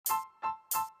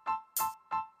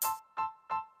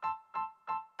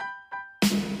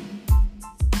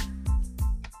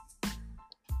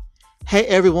Hey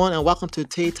everyone, and welcome to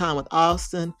Tea Time with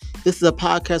Austin. This is a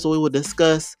podcast where we will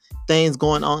discuss things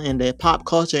going on in the pop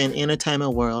culture and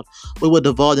entertainment world. We will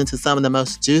divulge into some of the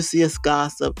most juiciest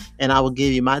gossip, and I will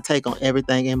give you my take on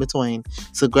everything in between.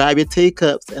 So grab your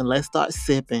teacups and let's start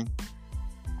sipping.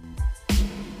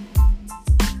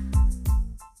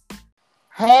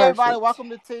 Hey everybody, welcome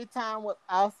to Tea Time with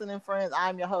Austin and Friends.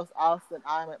 I'm your host, Austin.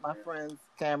 I'm with my friends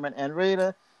Cameron and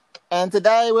Rita. And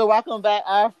today we're welcoming back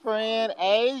our friend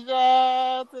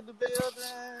Asia to the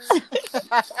building.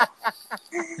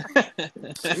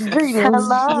 Greetings.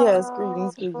 Hello. Yes,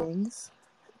 greetings.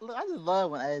 Look, I just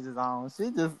love when Asia's on.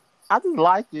 I just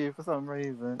like you for some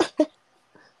reason.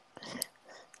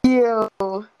 You.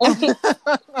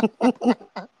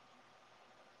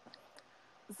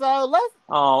 So let's.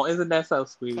 Oh, isn't that so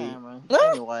sweet? Cameron.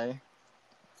 Anyway.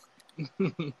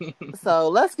 So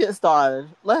let's get started.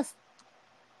 Let's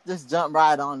just jump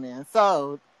right on in.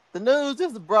 So the news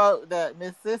just broke that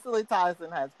Miss Cicely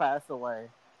Tyson has passed away.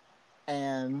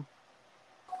 And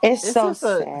it's so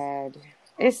sad.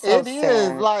 It's so sad. It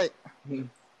is. Like,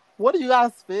 what are you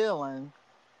guys feeling?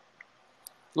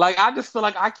 Like, I just feel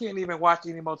like I can't even watch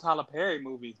any more Tyler Perry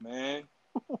movies, man.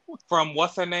 From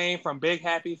what's her name, from Big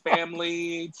Happy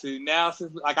Family to now,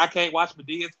 like I can't watch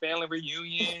Medea's Family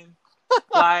Reunion.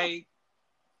 Like,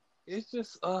 it's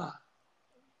just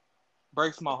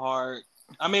breaks my heart.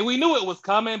 I mean, we knew it was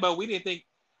coming, but we didn't think.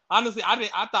 Honestly,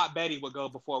 I thought Betty would go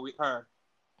before her.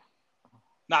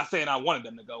 Not saying I wanted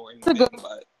them to go or anything,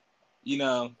 but you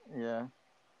know. Yeah.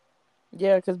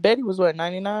 Yeah, because Betty was what,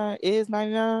 99? Is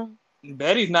 99?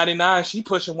 Betty's 99. She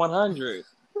pushing 100.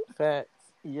 Facts.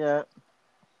 Yeah.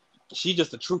 She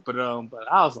just a trooper though.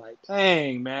 But I was like,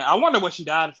 dang, man. I wonder what she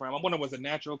died from. I wonder was it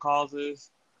natural causes,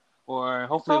 or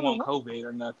hopefully it wasn't COVID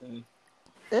or nothing.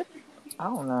 I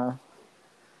don't know.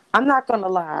 I'm not gonna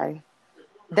lie.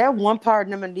 That one part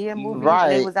in the Medea movie, right?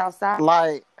 When they was outside,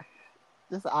 like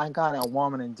this iconic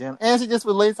woman in general, and she just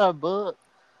released her book.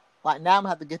 Like now, I'm gonna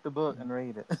have to get the book and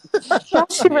read it.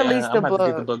 She released the book. To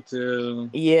get the book too.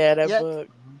 Yeah, that book.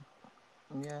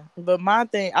 Yeah, but my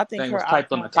thing, I think her was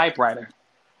typed on a typewriter.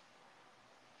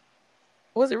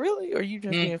 Was it really, or you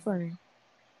just being funny?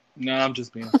 No, I'm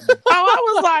just being funny. Oh, I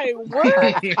was like,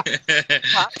 what?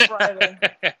 Typewriter.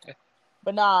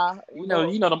 But nah, you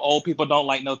know them old people don't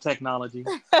like no technology.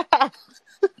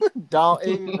 Don't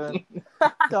even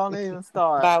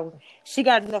start. She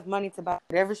got enough money to buy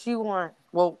whatever she wants.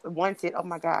 Well, wanted. Oh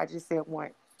my God, I just said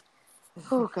want.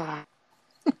 Oh God.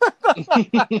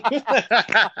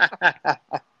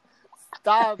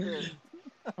 Stop it.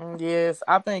 Yes,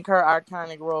 I think her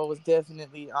iconic role was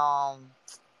definitely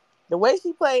the way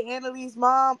she played Annalise's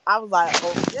mom. I was like,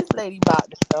 oh, this lady about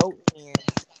to go in.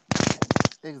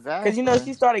 Exactly. Because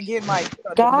she started getting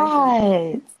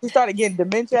dementia. She started getting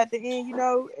dementia at the end,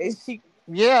 and she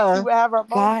would have her mom.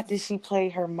 God, did she play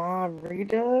her mom,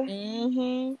 Rita?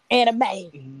 Mm-hmm. Anna Mae.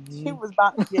 Mm-hmm. She was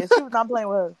not playing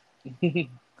with her.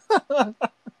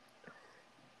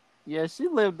 Yeah, she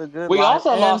lived a good life. We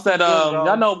also lost that,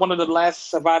 y'all know one of the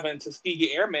last surviving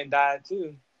Tuskegee Airmen died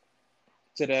too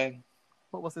today.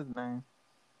 What was his name?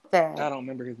 I don't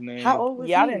remember his name. How old was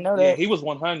he? I didn't know that. Yeah, he was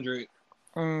 100.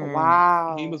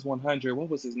 Wow. He was 100. What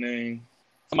was his name?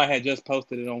 Somebody had just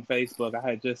posted it on Facebook. I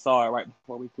had just saw it right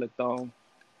before we clicked on.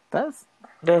 That's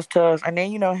tough. And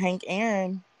then, Hank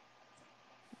Aaron.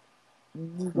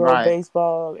 He played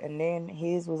baseball, and then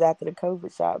his was after the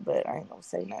COVID shot, but I ain't going to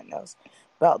say nothing else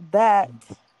about that.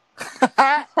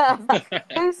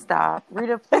 Please stop.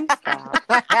 Rita, please stop.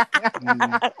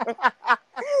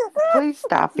 Please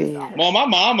stop it. Well, my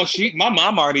mom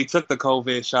already took the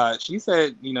COVID shot. She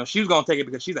said, she was going to take it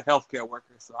because she's a healthcare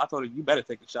worker. So I told her, you better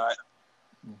take the shot.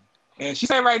 And she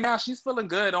said right now she's feeling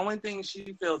good. The only thing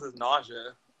she feels is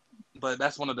nausea. But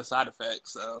that's one of the side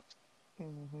effects. So.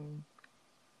 Mm-hmm.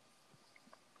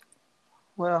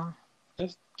 Well,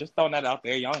 just throwing that out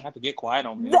there. Y'all don't have to get quiet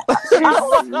on me. just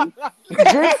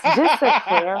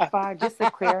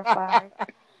to clarify,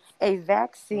 a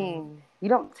vaccine, you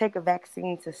don't take a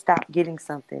vaccine to stop getting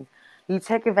something. You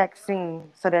take a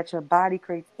vaccine so that your body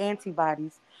creates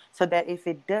antibodies so that if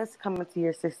it does come into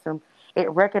your system, it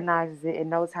recognizes it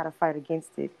and knows how to fight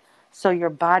against it. So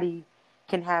your body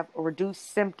can have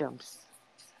reduced symptoms.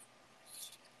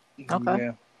 Okay.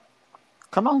 Yeah.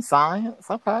 Come on, science.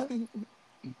 Okay.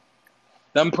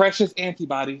 Them precious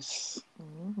antibodies.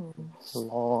 Mm-hmm.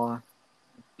 Lord.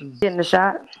 Getting the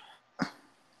shot?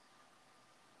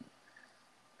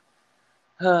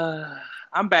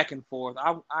 I'm back and forth.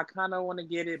 I kind of want to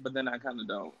get it, but then I kind of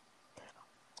don't.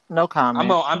 No comment.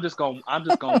 I'm just gonna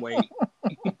wait.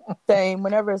 Same.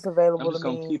 Whenever it's available I'm just to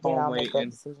gonna me, keep then on I'll make that waiting.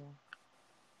 decision.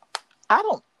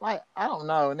 like, I don't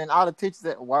know. And then all the teachers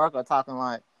at work are talking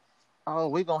like, oh,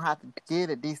 we're going to have to get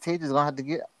it. These teachers are going to have to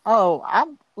get,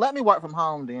 let me work from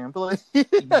home then, please.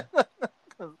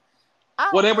 'Cause I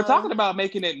Well, don't they were know. talking about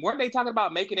making it. Weren't they talking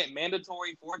about making it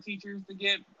mandatory for teachers to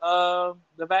get the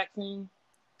vaccine?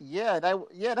 Yeah,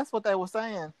 that's what they were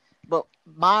saying. But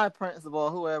my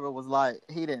principal, whoever, was like,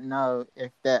 he didn't know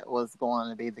if that was going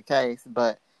to be the case.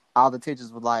 But all the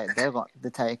teachers were like, they're going to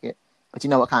take it. But you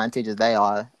know what kind of teachers they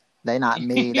are. They not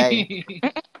me.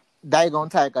 They gonna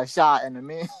take a shot in a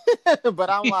minute. But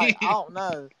I'm like, I don't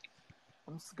know.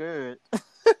 I'm scared.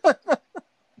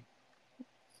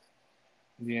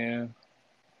 Yeah.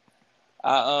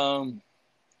 I'm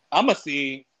gonna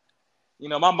see. You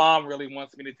know, my mom really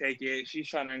wants me to take it. She's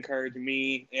trying to encourage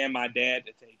me and my dad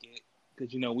to take it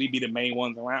because, you know, we be the main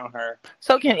ones around her.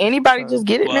 So can anybody just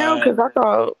get it now? But Because I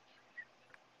thought,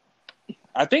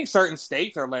 I think certain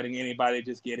states are letting anybody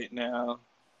just get it now.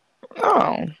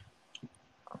 oh,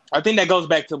 I think that goes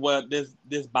back to what this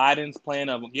Biden's plan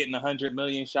of getting 100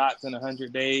 million shots in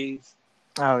 100 days.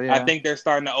 Oh I yeah. think they're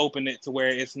starting to open it to where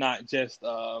it's not just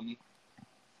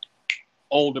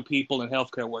older people and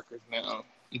healthcare workers now.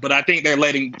 But I think they're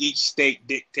letting each state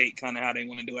dictate kind of how they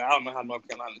want to do it. I don't know how North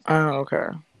Carolina's doing it. okay.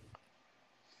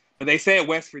 But they said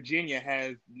West Virginia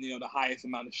has, you know, the highest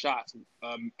amount of shots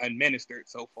administered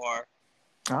so far.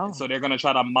 Oh. And so they're going to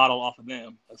try to model off of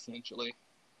them, essentially.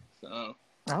 So.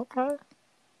 Okay.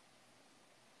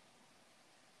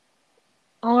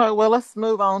 All right. Well, let's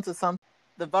move on to some.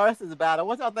 The Verzuz battle.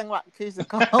 What y'all think about Keyshia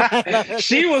Cole?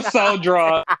 She was so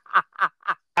drunk.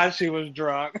 She was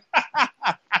drunk.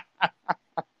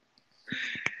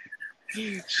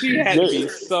 She had to be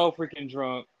so freaking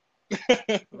drunk.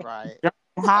 Right.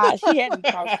 How she had to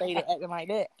be cross-stated acting like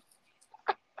that.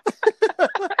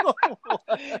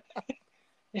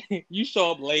 You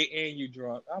show up late and you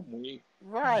drunk. I'm weak.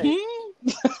 Right.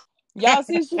 Y'all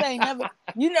see, she ain't never.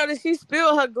 You know that she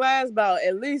spilled her glass about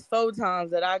at least 4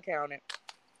 times that I counted.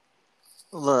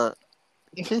 Look.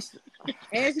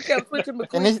 And she kept switching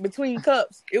between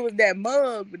cups. It was that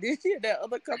mug, but then she had that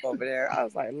other cup over there. I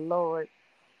was like, Lord.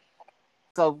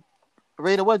 So,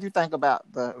 Rita, what do you think about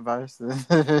the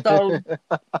Verzuz? So,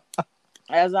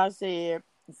 as I said,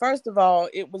 first of all,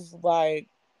 it was like,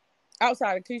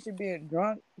 outside of Keyshia being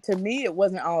drunk, to me, it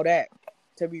wasn't all that,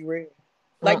 to be real.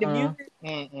 Like, the music,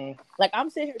 like, I'm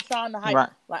sitting here trying to hype. Right.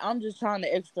 Like, I'm just trying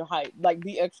to extra hype, like,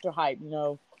 be extra hype, you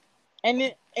know?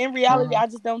 And in reality, I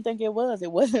just don't think it was.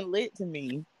 It wasn't lit to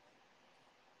me.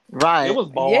 Right. It was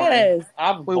boring. Yes.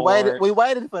 We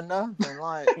waited for nothing.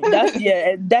 Like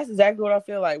that's exactly what I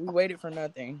feel like. We waited for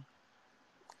nothing.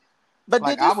 But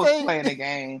like, did you I was playing the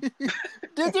game.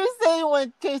 Did you see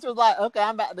when Keyshia was like, okay,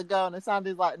 I'm about to go, and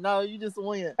Ashanti's like, no, you just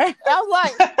went. I was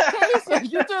like,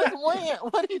 Keyshia, you just went.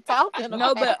 What are you talking about?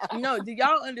 No, but do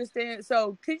y'all understand?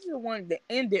 So Keyshia wanted to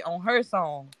end it on her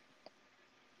song.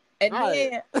 And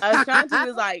then Ashanti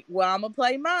was like, well, I'm going to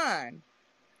play mine.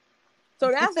 So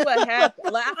that's what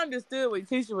happened. Like, I understood what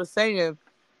Keyshia was saying.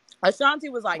 Ashanti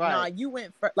was like, nah, you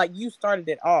went like, you started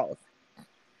it off.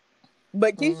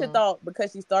 But Keyshia thought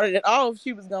because she started it off,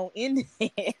 she was going to end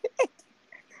it.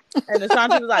 And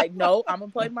Ashanti was like, no, I'm going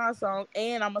to play my song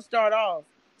and I'm going to start off.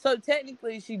 So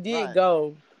technically she did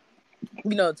go,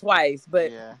 you know, twice.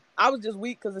 But I was just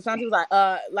weak because Ashanti was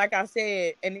like I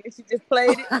said, and then she just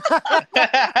played it.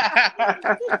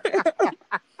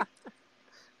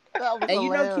 And hilarious. You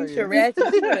know Keyshia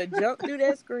ratchet, she would have jumped through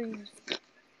that screen.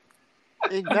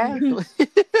 Exactly.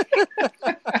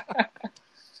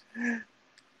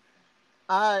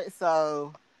 All right,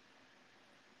 so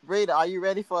Rita, are you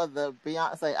ready for the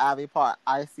Beyonce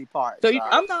Icy part? So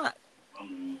I'm not.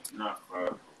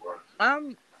 I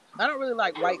don't really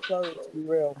like white clothes, to be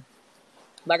real.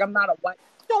 Like, I'm not a white.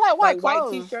 You don't like white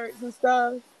clothes? White t-shirts and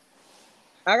stuff.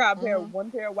 I got one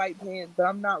pair of white pants, but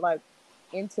I'm not like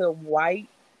into white.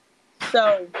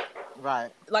 So,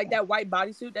 like that white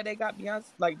bodysuit that they got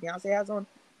Beyonce has on.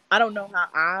 I don't know how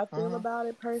I feel about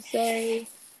it per se,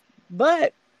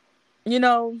 but you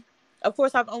know, of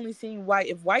course, I've only seen white.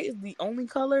 If white is the only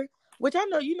color, which I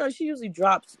know, you know, she usually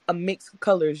drops a mix of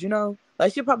colors. You know,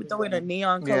 like she'll probably throw in a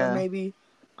neon color, maybe.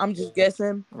 I'm just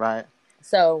guessing. Right.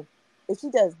 So if she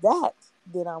does that,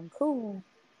 then I'm cool.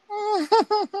 So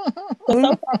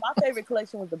far, my favorite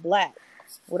collection was the black.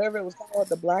 Whatever it was called,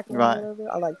 the black one or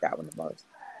whatever. I like that one the most.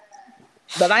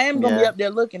 But I am going to be up there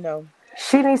looking, though.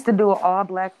 She needs to do an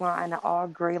all-black line, an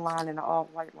all-gray line, and an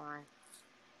all-white line.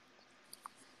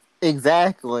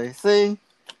 Exactly. See?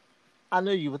 I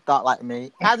knew you would thought like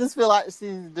me. I just feel like she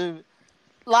needs to do...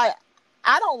 Like,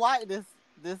 I don't like this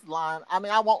line. I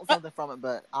mean, I want something from it,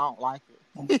 but I don't like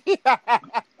it.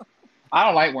 I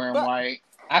don't like wearing white.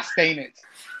 I stain it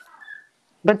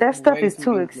But that stuff way is too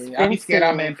too easily. I be scared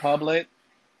I'm in expensive. public.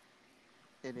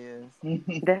 It is.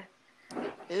 That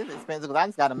It is expensive because I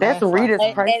just got a that's mask Rita's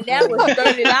license. price And that was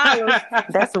range. $30.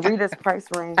 That's Rita's price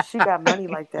range. She got money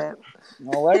like that.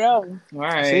 Or whatever. She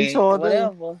Right. sure do.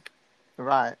 Whatever.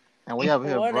 Right. And we over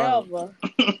here broke. Whatever.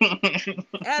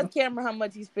 Ask Cameron how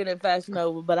much he spent at Fashion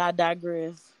Nova, but I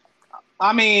digress.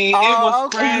 I mean, it was Oh,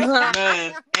 okay.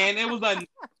 Christmas, and it was a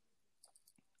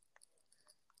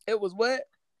It was what?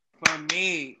 for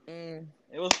me.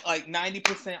 It was like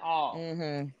 90% off.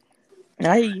 Mm-hmm.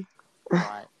 I hear you.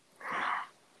 Right.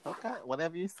 Okay.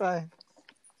 Whatever you say.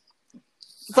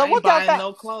 So I ain't buying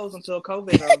no clothes until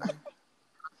COVID over,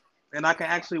 and I can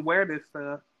actually wear this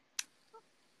stuff.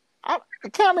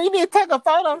 Cameron, you need to take a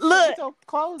photo. Look, with your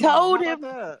clothes told on. How him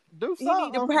about that? Do he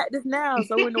something. need to practice now,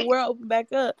 so when the world open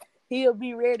back up, he'll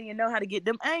be ready and know how to get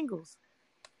them angles.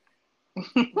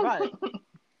 Right.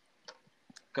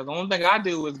 Because the only thing I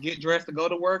do is get dressed to go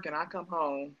to work, and I come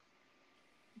home.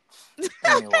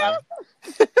 Anyway.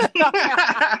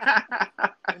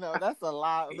 That's a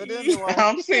lot. But anyway.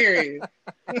 I'm serious.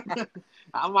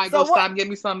 I might go stop and get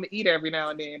me something to eat every now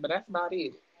and then, but that's about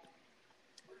it.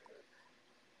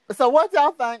 So what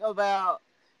y'all think about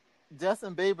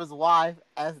Justin Bieber's wife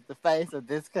as the face of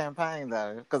this campaign,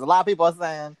 though? Because a lot of people are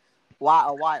saying, why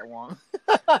a white woman?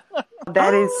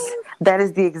 That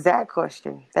is the exact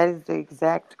question. That is the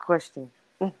exact question.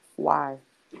 Why?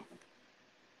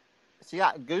 She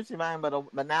got Gucci Mane,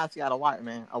 but now she got a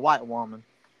white woman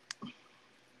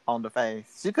on the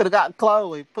face. She could have got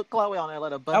Chloe. Put Chloe on there,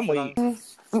 let her bust I'm it weak.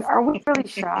 on. Are we really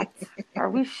shocked? Are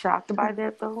we shocked by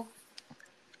that though?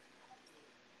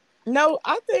 No,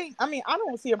 I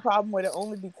don't see a problem with it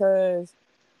only because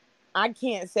I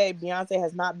can't say Beyonce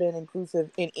has not been inclusive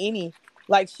in any.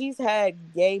 Like, she's had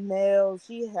gay males,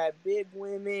 she had big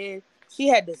women, she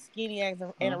had the skinny,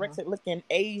 anorexic looking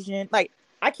Asian. Like,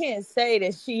 I can't say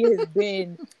that she has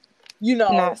been,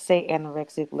 Not say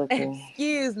anorexic looking.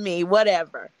 Excuse me,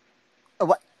 whatever.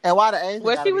 And why the Asian?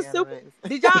 Well, she was super.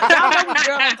 Did y'all know which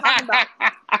girl I'm talking about?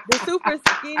 The super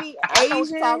skinny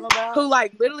Asian who,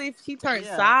 like, literally, if she turned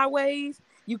sideways,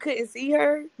 you couldn't see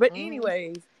her. But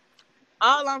anyways,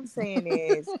 all I'm saying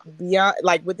is, beyond,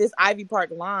 like, with this Ivy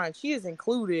Park line, she is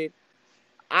included.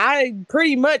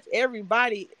 Pretty much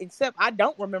everybody, except I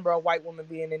don't remember a white woman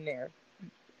being in there.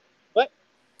 But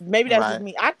maybe that's just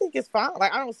me. I think it's fine.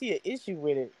 Like, I don't see an issue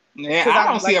with it. Yeah,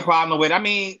 I don't see a problem with it. I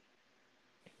mean,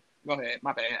 go ahead.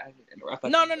 My bad.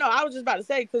 No. I was just about to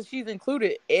say, because she's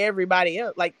included everybody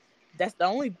else. Like, that's the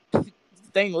only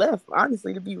thing left,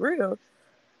 honestly, to be real.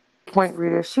 Point,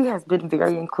 Rita. She has been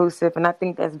very inclusive, and I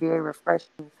think that's very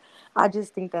refreshing. I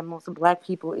just think that most Black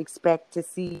people expect to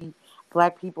see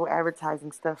Black people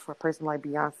advertising stuff for a person like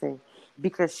Beyonce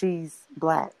because she's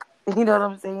Black. You know what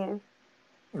I'm saying?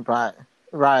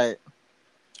 Right.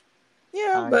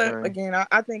 Yeah, but again,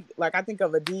 I think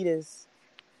of Adidas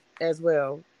as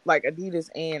well. Like, Adidas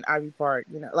and Ivy Park,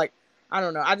 like, I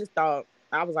don't know. I just thought,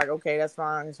 I was like, okay, that's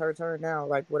fine. It's her turn now.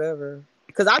 Like, whatever.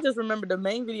 Because I just remember the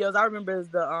main videos I remember is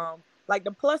the, like,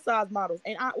 the plus size models.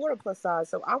 And I ordered plus size,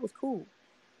 so I was cool.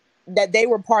 That they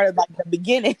were part of, like, the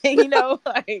beginning,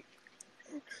 like.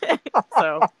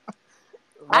 So,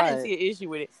 I didn't see an issue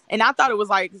with it. And I thought it was,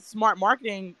 like, smart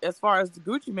marketing as far as the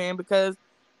Gucci Man, because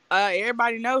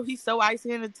everybody knows he's so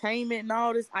Icy Entertainment and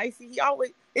all this Icy. He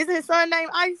always, isn't his son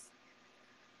named Ice?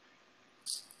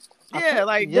 Yeah,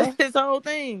 that's his whole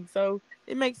thing. So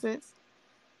it makes sense.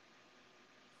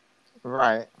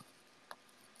 Right.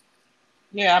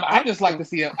 Yeah, I just like to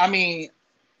see it. I mean,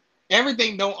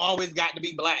 everything don't always got to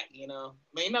be Black, I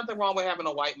mean, nothing wrong with having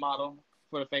a white model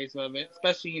for the face of it.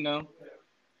 Especially,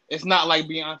 it's not like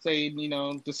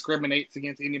Beyonce, discriminates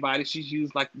against anybody. She's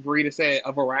used, like Rita said,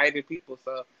 a variety of people.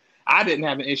 So I didn't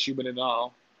have an issue with it at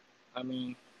all. I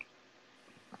mean,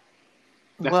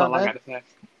 that's all I got to say.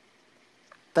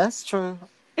 That's true.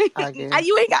 I guess.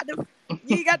 You ain't got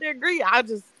to agree. I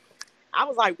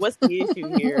was like, what's the issue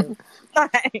here?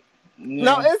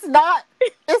 No, it's not.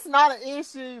 It's not an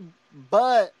issue,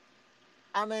 but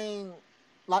I mean,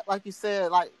 like you said,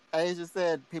 like Asia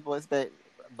said, people expect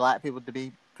Black people to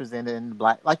be presented in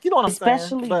Black, like, you know what I'm saying?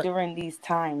 Especially during these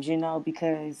times,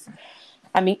 because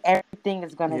I mean, everything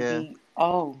is gonna be,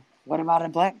 oh, what about the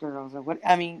Black girls, or what?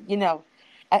 I mean,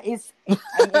 it's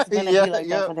gonna be like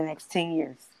that for the next 10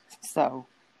 years. So,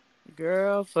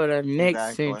 girl, for the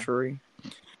next century.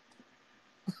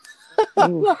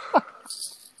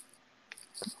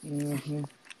 Mm-hmm.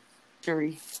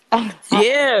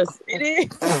 Yes, it is.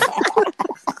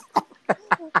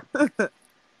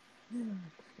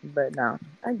 But no,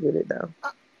 I get it though.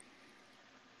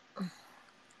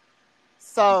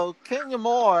 So Kenya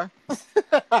Moore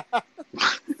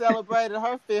celebrated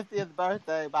her 50th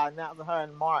birthday by announcing her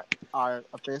and Mark are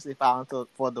officially filing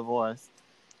for divorce.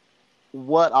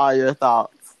 What are your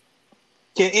thoughts?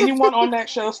 Can anyone on that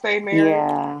show stay married?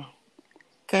 Yeah.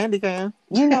 Candy can.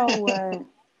 You know what?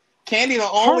 Candy, the Her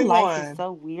only life is one.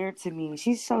 so weird to me.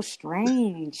 She's so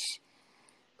strange.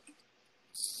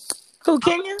 Who,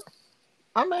 Kenya?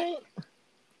 I mean,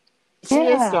 she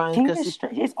is strange because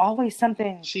she. It's always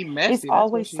something. She It's messy. That's what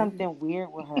always she is. something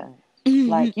weird with her.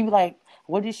 Like you, like,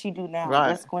 what does she do now? Right.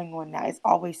 What's going on now? It's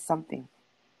always something.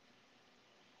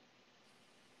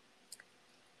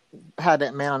 Had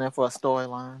that man on there for a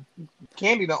storyline.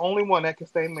 Candy, the only one that can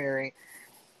stay married.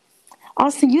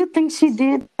 Also, you think she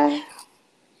did that?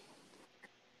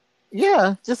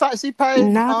 Yeah, just like she paid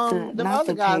Not them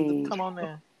other the guys to pay. come on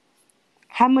there.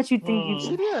 How much you think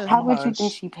She did. How much you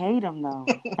think Hush. she paid him though?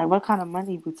 Like, what kind of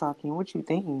money we talking? What you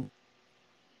thinking?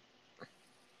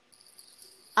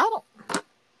 I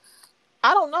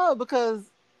don't know because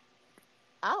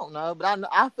I don't know, but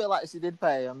I feel like she did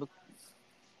pay him,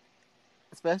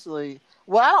 especially.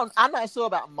 Well, I'm not sure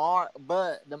about Mark,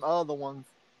 but them other ones,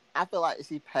 I feel like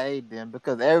she paid them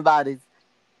because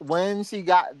when she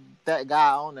got that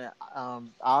guy on there,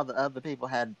 all the other people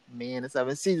had men and stuff,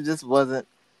 and she just wasn't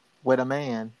with a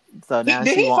man. So now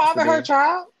Did she he wants father to her be.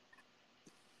 child?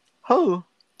 Who?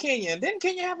 Kenya. Didn't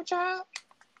Kenya have a child?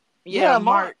 Yeah,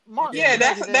 Mark. Yeah, Baby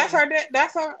that's daddy. her.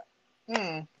 That's her.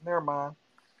 Never mind.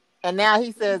 And now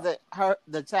he says that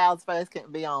the child's face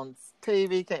can't be on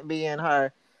TV, can't be in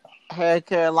her hair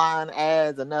care line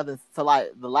ads or nothing. So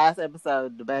like the last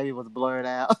episode, the baby was blurred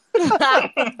out.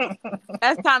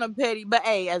 That's kind of petty, but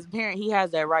hey, as a parent, he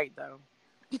has that right though.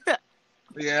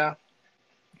 Yeah.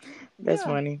 That's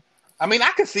funny. I mean,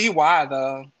 I can see why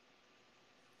though.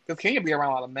 Because Kenya be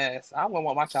around a lot of mess. I wouldn't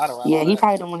want my child around Yeah, all he that.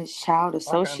 probably don't want his child I can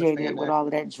associated understand with that. all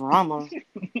of that drama.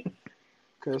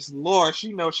 Because Lord,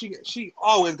 she knows she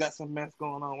always got some mess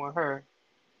going on with her.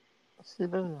 She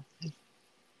does.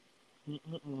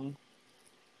 Mm-mm.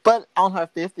 But on her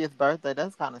 50th birthday,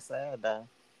 that's kind of sad though.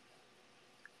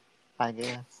 I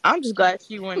guess. I'm just glad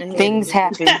she went ahead. Things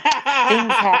happen. Things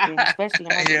happen, especially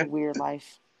in her Yeah. little weird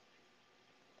life.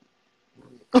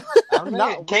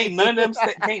 Can't none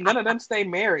of them stay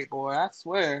married, boy. I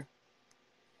swear.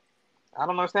 I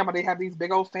don't understand why they have these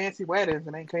big old fancy weddings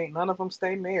and they can't none of them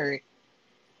stay married.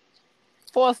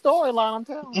 For a storyline, I'm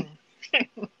telling you.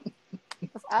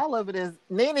 That's all of it is.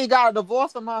 Nene got a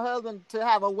divorce from her husband to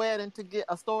have a wedding to get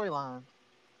a storyline.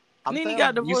 Nene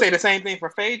got divorced. You say the same thing for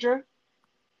Phaedra?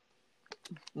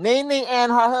 Nene and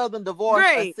her husband divorced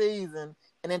a season,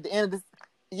 and at the end of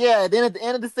then at the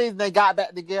end of the season they got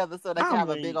back together so they could have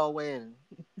a big old wedding.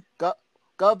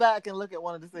 Go back and look at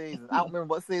one of the seasons. I don't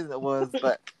remember what season it was,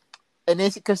 but and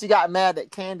then because she got mad that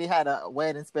Candy had a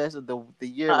wedding special the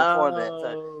year before that,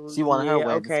 so she wanted her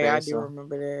wedding special. Okay, I do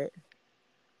remember that.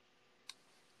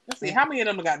 Let's see, how many of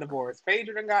them got divorced?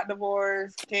 Phaedra done got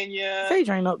divorced. Kenya.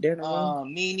 Phaedra ain't up there no more.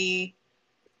 Nene.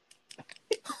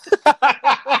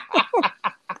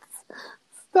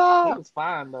 Stop. He was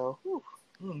fine though.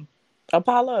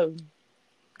 Apollo.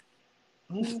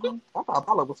 I thought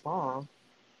Apollo was fine.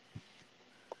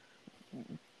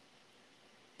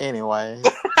 Anyway,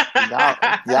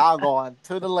 y'all going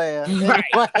to the left. Anyway.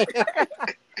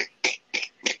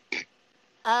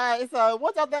 All right, so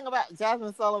what y'all think about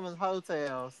Jazmine Sullivan's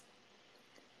hotels?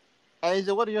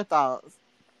 Asia, what are your thoughts?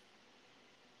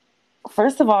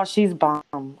 First of all, she's bomb.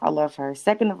 I love her.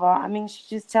 Second of all, I mean, she's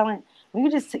just telling. When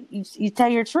you tell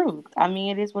your truth. I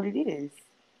mean, it is what it is.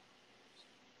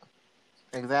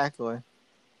 Exactly.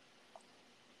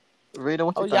 Rita,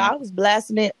 what you think? Yeah, I was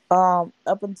blasting it up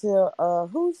until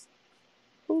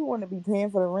who want to be paying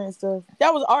for the rent stuff?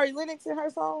 That was Ari Lennox in her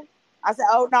song. I said,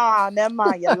 oh nah, never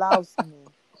mind, you lost me.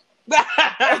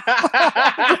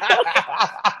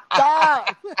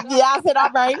 Stop. Yeah, I said, all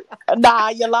right. Nah,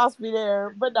 you lost me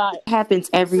there, but not. That happens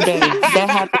every day. That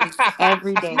happens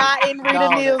every day. Not in Rita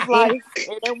Neal's life.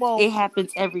 It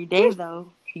happens every day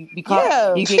though. You get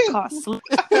caught sleeping.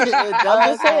 I'm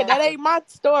just saying that ain't my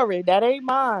story. That ain't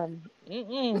mine.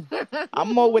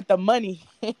 I'm more with the money.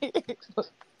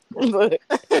 Look.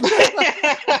 whoever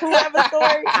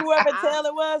tell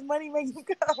it was, money makes you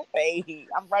go. Hey,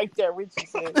 I'm right there with you,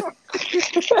 sis.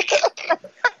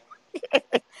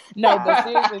 No, but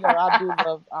seriously though, I do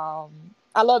love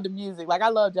I love the music. Like I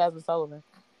love Jazmine Sullivan.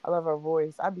 I love her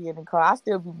voice. I be in the car. I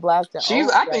still be blasting.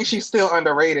 I think she's still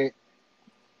underrated.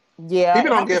 Yeah.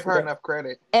 People don't give her enough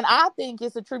credit. And I think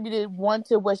it's attributed one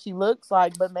to what she looks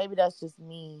like, but maybe that's just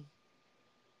me.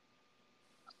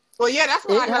 Well, yeah, that's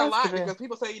what I It hear a has to lot be. because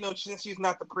people say, she's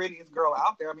not the prettiest girl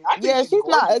out there. I mean, I think Yeah, she's she's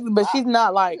not gorgeous. ugly, but she's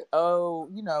not like, oh,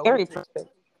 Very pretty.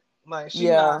 Like she's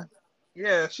yeah. not.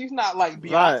 Yeah, she's not like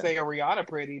Right. Beyonce or Rihanna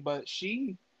pretty, but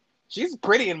she's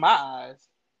pretty in my eyes.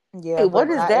 Yeah, Hey, but what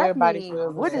does not that everybody mean?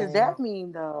 feels the What does same. that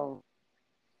mean, though?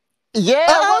 Yeah,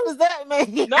 what Uh-oh. does that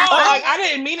mean? No, like I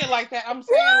didn't mean it like that. I'm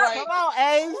saying like Come on,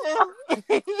 Asia.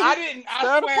 I didn't. I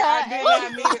Stir the swear I pot, did not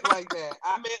Asia. mean it like that.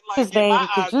 I meant like in my eyes,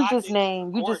 I think she's You just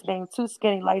gorgeous. named two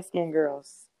skinny light skinned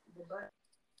girls.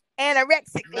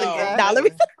 Anorexic. No, Now let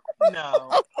me.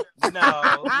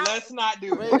 no, let's not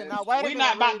do Rita, this. now wait a We're minute,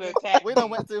 not about Rita. to attack. We done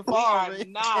me. went too We far, are Rita.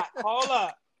 not. Hold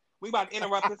up. We about to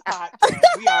interrupt this podcast.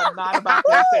 We are not about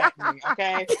to attack me,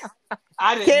 okay?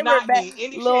 I did Camera not back, mean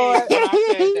any Lord. shade when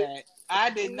I said that. I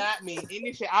did not mean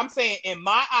any shade. I'm saying in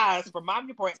my eyes, from my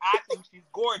viewpoint, I think she's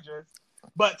gorgeous.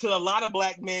 But to a lot of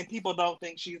black men, people don't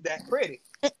think she's that pretty.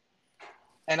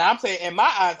 And I'm saying in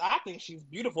my eyes, I think she's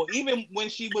beautiful, even when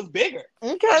she was bigger.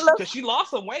 Okay, Because she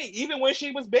lost some weight. Even when she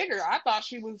was bigger, I thought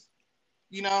she was,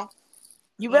 you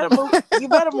better move. You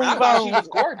better move I thought she on. was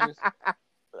gorgeous.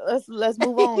 Let's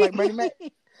move on, like Bernie Mac.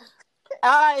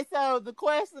 All right, so the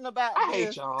question about I this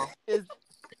hate y'all. is,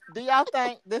 do y'all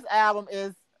think this album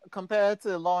is compared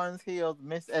to Lawrence Hill's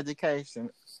Miseducation?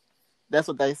 That's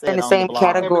what they said In the on same the blog.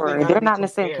 category. Everything They're gotta not be in the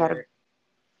same compared. category.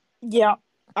 Yeah,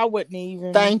 I wouldn't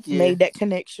even. Thank you. Made that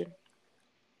connection.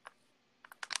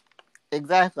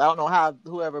 Exactly. I don't know how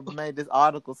whoever made this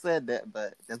article said that,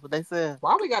 but that's what they said.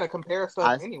 Why we gotta compare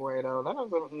stuff anyway, though? That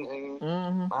doesn't.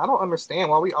 Mm-hmm. I don't understand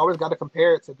why we always gotta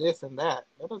compare it to this and that.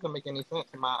 That doesn't make any sense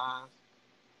in my eyes.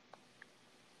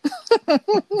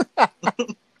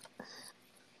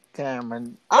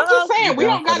 Cameron, I'm just saying we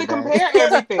don't gotta compare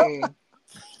everything.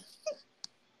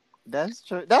 That's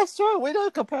true. That's true. We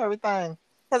don't compare everything.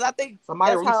 Because I think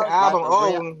Somebody that's released how an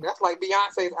album. like That's like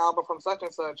Beyonce's album from such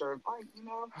and such, or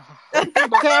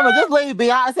Cameron, just leave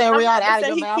Beyonce and Rihanna out of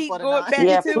your he mouth keep for the going night. back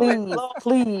Yeah, to please, it. Lord.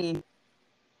 please.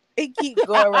 He keep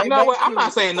going right You know back what? to I'm not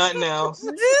it. saying nothing else.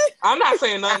 I'm not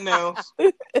saying nothing else.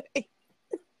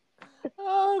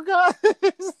 Oh God,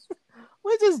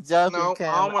 we're just joking, No, I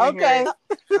Cameron. don't want to Okay. hear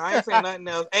it. I ain't saying nothing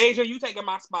else. Asia, you taking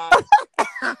my spot.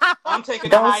 I'm taking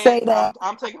Don't a say that.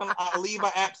 I'm taking a leave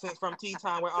of absence from Tea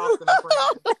Time with Austin and friends.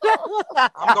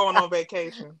 I'm going on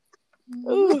vacation.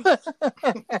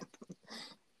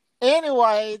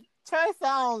 Anyway, Trey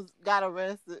Songz got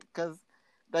arrested because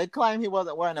they claim he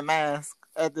wasn't wearing a mask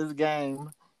at this game.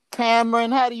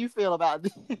 Cameron, how do you feel about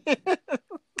this?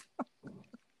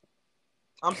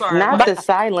 I'm sorry. Not the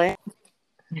silent.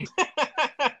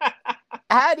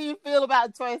 How do you feel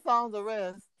about Trey Songz'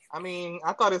 arrest? I mean,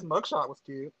 I thought his mugshot was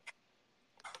cute.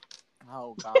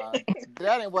 Oh God,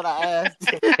 that ain't what I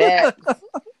asked.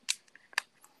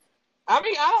 I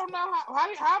mean, I don't know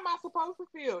how am I supposed to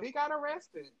feel? He got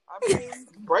arrested. I mean,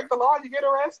 break the law, you get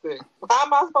arrested. How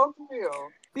am I supposed to feel?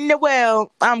 No,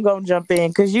 well, I'm gonna jump in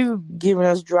because you giving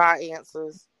us dry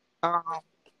answers. I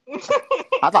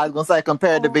thought I was gonna say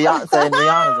compared to Beyonce and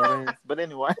Rihanna's arrest, but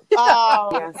anyway.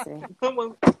 Beyonce.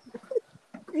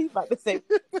 He's about to say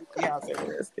Beyonce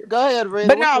arrested. Go ahead, Rita.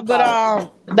 But no,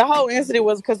 the whole incident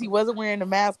was because he wasn't wearing a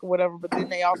mask or whatever. But then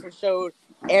they also showed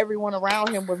everyone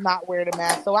around him was not wearing a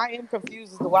mask. So I am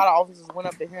confused as to why the officers went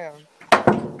up to him.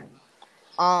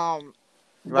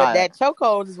 But that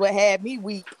chokehold is what had me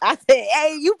weak. I said,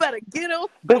 "Hey, you better get him."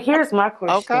 But here's my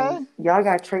question: Okay. Y'all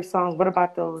got Trey Songz. What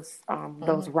about those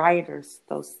rioters,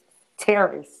 those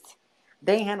terrorists?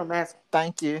 They ain't had no mask.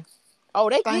 Thank you. Oh,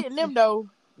 they getting them though,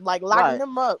 like locking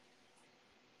them up.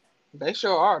 They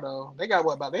sure are though. They got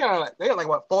what? They got like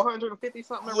what 450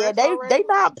 something. Yeah, they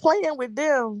not playing with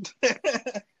them.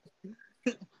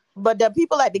 But the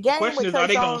people at the game. The question is, are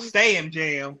they gonna stay in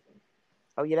jail?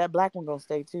 Oh yeah, that black one gonna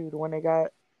stay too. The one they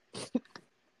got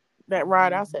that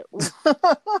ride. I said, ooh.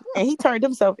 And he turned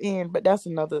himself in, but that's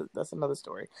another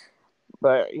story.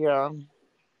 But yeah.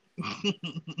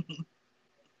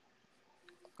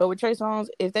 But with Trey Songz,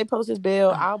 if they post his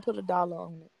bill, I'll put $1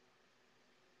 on it.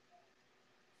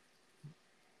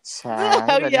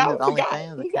 Child,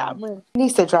 he got money. He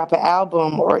needs to drop an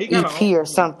album or EP or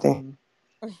something.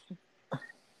 He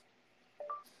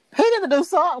need to do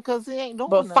something because he ain't doing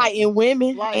But nothing. fighting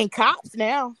women and cops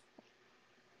now.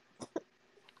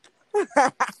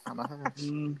 I'm a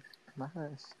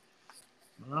hush.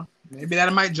 Well, maybe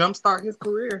that might jumpstart his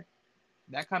career.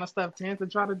 That kind of stuff tends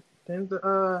to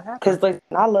happen. Because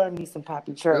I love me some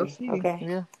Poppy Trey. Okay.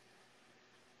 Yeah.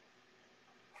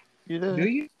 You do. Do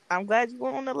you? I'm glad you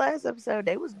were on the last episode.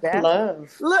 They was bad.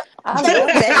 Look, I love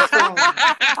Trey Songz.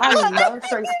 I love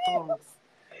Trey Songz.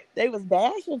 They was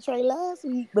bashing Trey last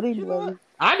week, but anyway.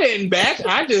 I didn't bash.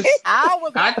 I think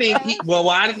he. Well,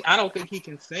 I don't think he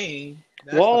can sing.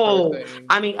 That's Whoa. the first thing.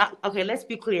 I mean, okay, let's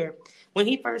be clear. When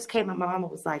he first came out, my mama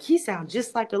was like, he sounds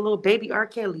just like the little baby R.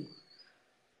 Kelly.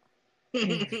 I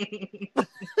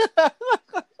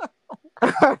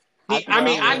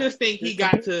just think he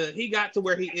got to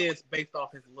where he is based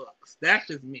off his looks. That's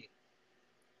just me.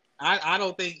 I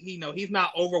don't think he's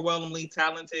not overwhelmingly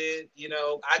talented.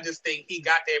 I just think he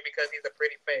got there because he's a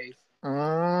pretty face.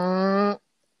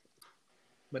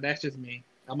 But that's just me.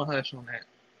 I'm a hush on that.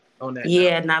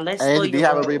 Yeah, now let's slow do you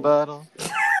have a rebuttal?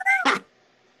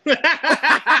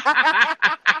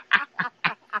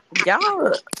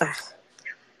 Y'all.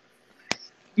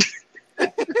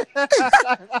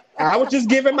 I was just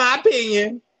giving my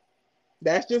opinion.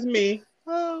 That's just me.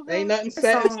 Oh, ain't nothing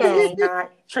set in stone.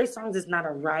 Trey Songz is not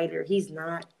a writer. He's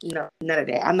not, none of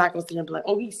that. I'm not going to sit and be like,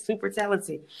 oh, he's super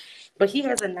talented. But he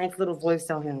has a nice little voice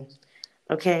on him.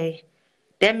 Okay?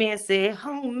 That man said,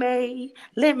 homemade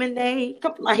lemonade.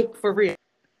 Like, for real.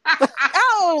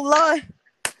 Oh, Lord.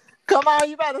 Come on,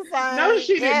 you better sign. No,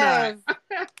 she did not.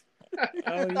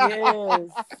 Oh, yes.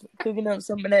 Cooking up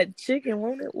some of that chicken,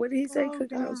 won't it? What did he say?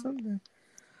 Cooking up something.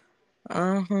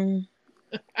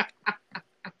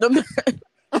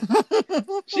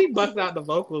 She busted out the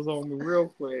vocals on me real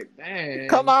quick. Dang.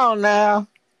 Come on now.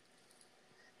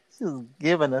 She's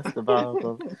giving us the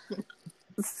vocals.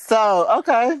 So,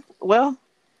 okay. Well,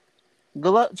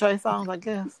 good luck, Trey Songz, I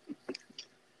guess.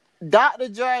 Dr.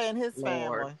 Dre and his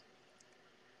family.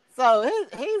 So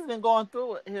he's been going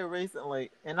through it here recently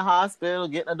in the hospital,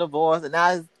 getting a divorce, and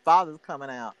now his father's coming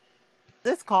out.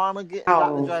 This karma getting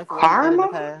Dr. Dre for karma? In the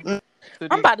past.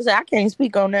 I'm about to say I can't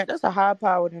speak on that. That's a higher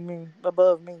power than me,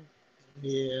 above me.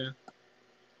 Yeah.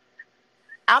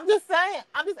 I'm just saying.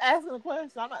 I'm just asking a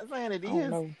question. I'm not saying it is.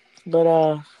 Know.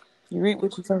 But you read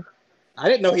what you say. I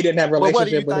didn't know he didn't have a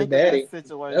relationship with his daddy.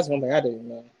 That's one thing I didn't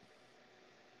know.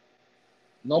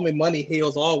 Normally, money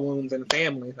heals all wounds in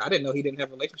families. I didn't know he didn't have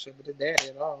a relationship with his daddy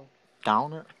at all.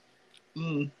 Don't it?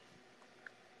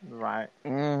 Right.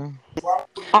 I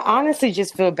honestly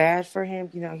just feel bad for him.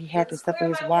 He had to stuff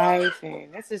with his wife,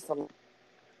 and that's just a. Well,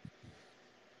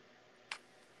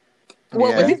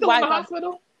 but he's still in the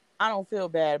hospital. I don't feel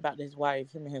bad about him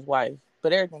and his wife,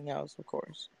 but everything else, of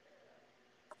course.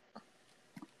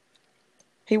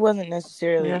 He wasn't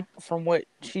necessarily, from what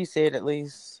she said at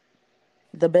least,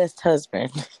 the best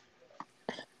husband.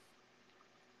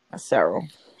 So,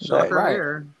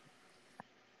 right.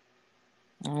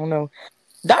 I don't know.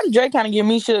 Dr. Dre kind of give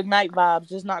me Suge Knight vibes,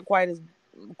 just not quite as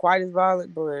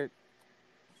violent, but.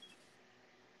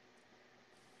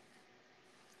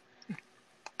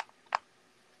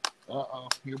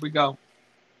 Here we go.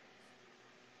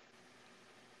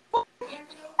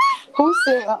 Who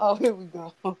said, here we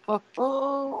go.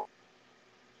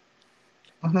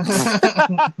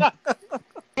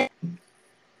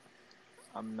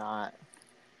 I'm not.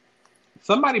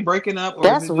 Somebody breaking up? Or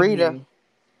that's Rita.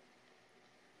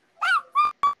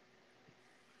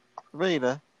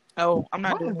 Rita. Oh, I'm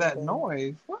not doing that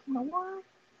noise. What in the world?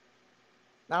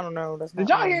 I don't know. Did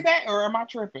y'all hear that, or am I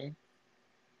tripping?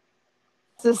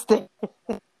 Sister.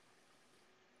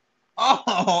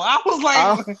 I was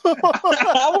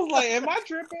like, am I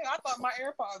tripping? I thought my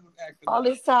AirPods was acting all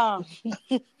this time.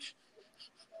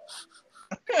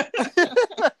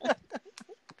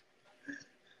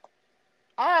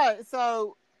 All right,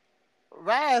 so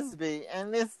Raspy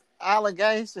and this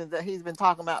allegation that he's been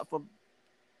talking about for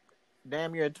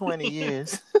damn near 20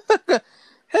 years.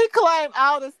 He claimed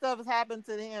all this stuff has happened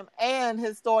to him and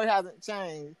his story hasn't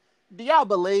changed. Do y'all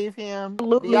believe him?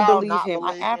 Absolutely Do y'all believe him.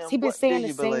 He's been saying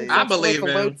the same thing for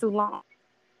way too long.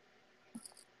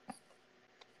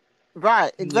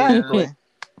 Right, exactly. Yeah.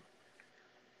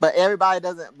 But everybody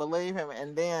doesn't believe him.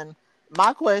 And then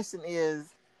my question is,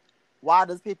 why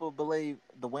does people believe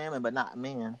the women but not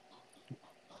men?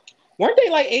 Weren't they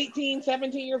like 18,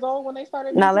 17 years old when they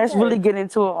started? Now let's really get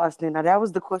into it, Austin. Now that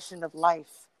was the question of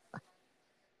life.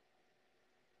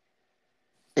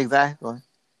 Exactly.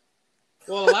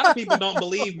 Well, a lot of people don't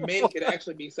believe men could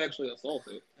actually be sexually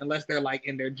assaulted unless they're like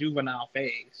in their juvenile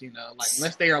phase, like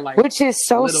unless they are like, which is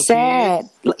so sad.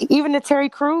 Kids. Even the Terry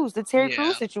Crews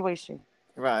situation.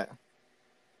 Right.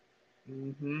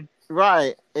 Mm-hmm.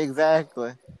 Right.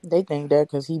 Exactly. They think that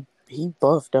because he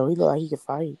buffed though. He look like he could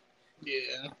fight.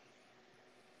 Yeah.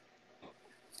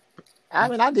 I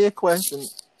mean, I did question,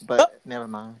 but never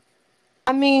mind.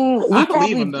 I mean, I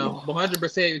believe him though,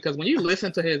 100%. Because when you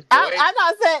listen to his voice,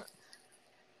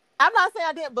 I'm not saying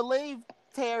I didn't believe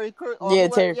Terry Crews. Terry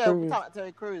Crews. We're talking about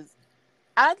Terry Crews.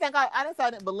 I didn't say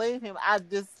I didn't believe him. I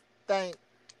just think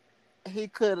he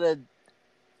could have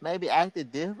maybe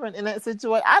acted different in that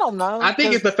situation. I don't know. I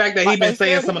think it's the fact that he's Like been they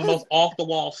saying said, some he of the is. most off the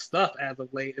wall stuff as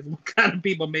of late. Is what kind of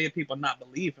people made people not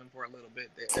believe him for a little bit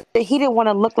there. He didn't want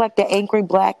to look like the angry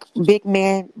black big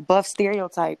man buff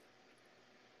stereotype.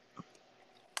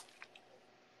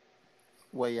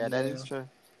 Well, yeah, that is true.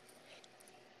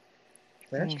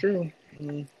 That's true.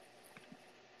 Mm.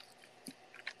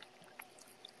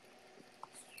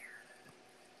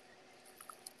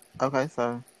 Okay,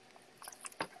 so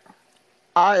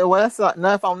all right. Well, that's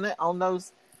enough on that on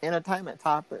those entertainment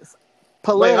topics.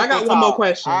 Wait, I Political got one more talk. All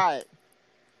question right.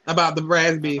 about the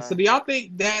Raspberry. Okay. So, do y'all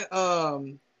think that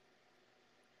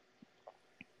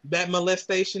that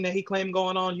molestation that he claimed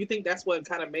going on, you think that's what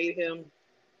kind of made him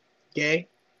gay?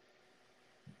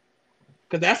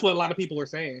 Because that's what a lot of people are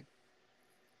saying.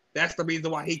 That's the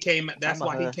reason why he came. That's I'm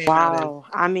a why he hush. came out as Wow.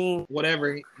 I mean,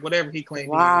 whatever he claimed he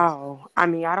is. wow. I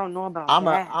mean, I don't know about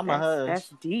that. I'm a That's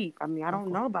hush. deep. I mean, I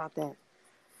don't know about that.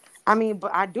 I mean,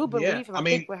 but I do Yeah, believe him. I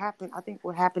mean, I think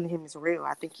what happened to him is real.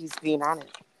 I think he's being honest.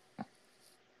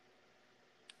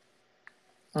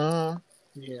 Mm,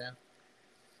 yeah.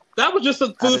 That was just a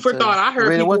I food do for too. thought. I heard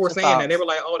Rita, people what's were your saying that. They thoughts? were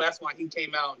like, "Oh, that's why he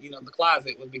came out, the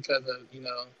closet was because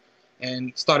of,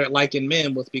 and started liking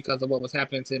men was because of what was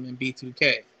happening to him in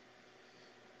B2K."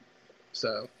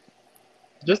 So,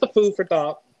 just a food for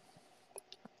thought.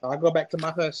 I'll go back to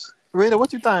my hush. Rita,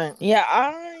 what you think? Yeah,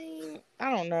 I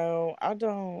don't know.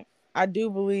 I do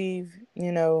believe,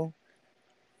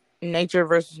 nature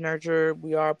versus nurture.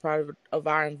 We are part of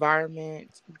our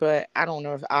environment, but I don't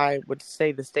know if I would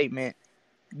say the statement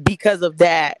because of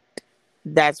that.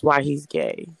 That's why he's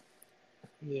gay.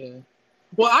 Yeah.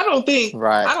 Well, I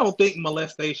Right. don't think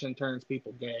molestation turns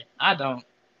people gay. I don't.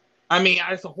 I mean,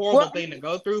 it's a horrible Well, thing to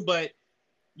go through, but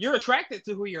you're attracted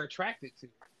to who you're attracted to.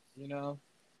 You know,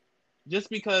 just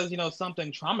because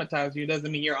something traumatized you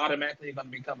doesn't mean you're automatically going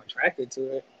to become attracted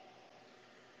to it.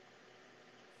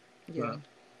 yeah. So,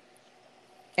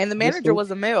 And the just manager food.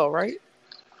 was a male, right?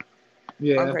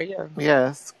 Yeah. Okay, yeah.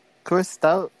 Yes. Chris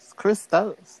Stokes. Chris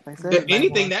Stokes. They said If his name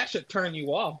anything, was. that should turn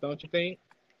you off, don't you think?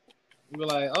 You were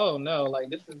like, oh no, like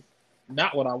this is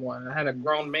not what I want. I had a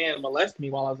grown man molest me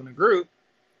while I was in a group.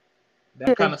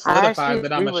 That kind Yeah, of I actually solidifies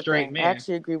that I'm agree a with straight that. I man.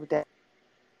 actually agree with that.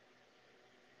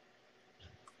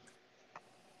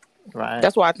 Right.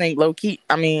 That's why I think low key.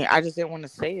 I mean, I just didn't want to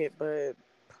say it, but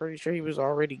pretty sure he was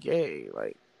already gay.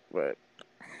 Like, but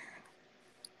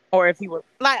or if he was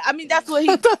like, I mean, that's what he.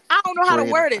 I don't know how to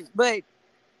Rita. word it, but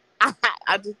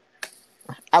I just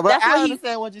But that's what I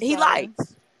understand what you're he saying.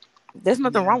 likes. There's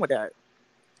nothing Yeah. wrong with that.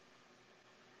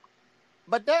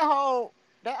 But that whole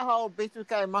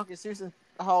B2K Marcus Houston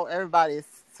whole everybody is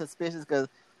suspicious because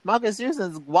Marcus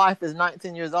Houston's wife is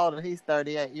 19 years old and he's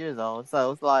 38 years old.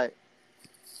 So it's like,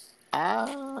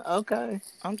 okay,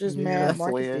 I'm just Yeah. mad that's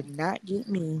Marcus weird. did not get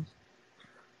me.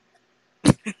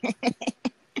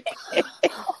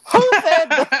 Who said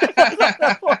that?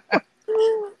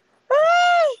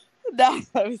 No,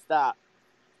 let me stop.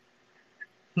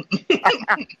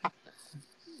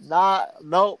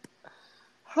 Nope.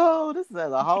 Oh, this is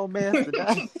a whole mess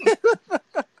today.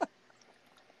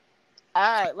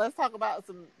 All right, let's talk about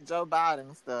some Joe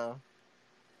Biden stuff.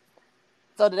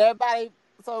 So did everybody?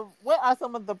 So what are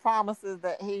some of the promises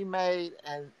that he made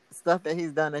and stuff that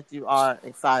he's done that you are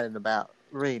excited about,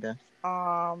 Rita?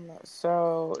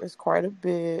 So it's quite a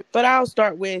bit, but I'll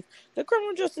start with the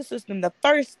criminal justice system. The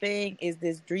first thing is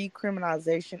this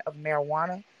decriminalization of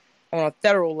marijuana on a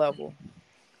federal level.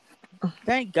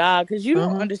 Thank God, because you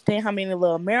don't Mm-hmm. understand how many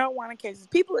little marijuana cases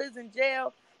people is in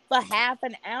jail for half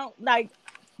an ounce. Like,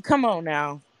 come on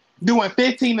now. Doing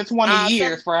 15 to 20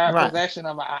 years Some for our Right. possession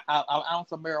of an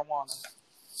ounce of marijuana.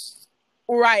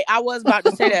 right. I was about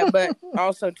to say that, but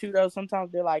also too though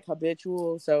sometimes they're like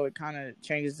habitual, so it kind of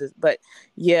changes this. But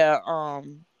yeah,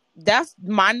 that's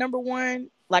my number one.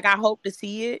 Like, I hope to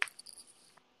see it.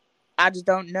 I just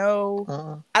don't know.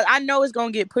 Mm-hmm. I know it's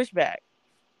gonna get pushback,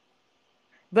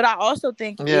 but I also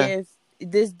think Yeah. if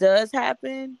this does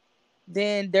happen,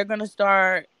 then they're gonna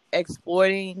start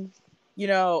exploiting,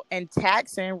 and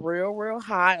taxing real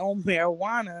high on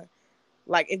marijuana.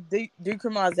 Like, if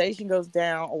decriminalization goes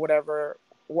down or whatever,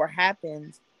 or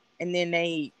happens, and then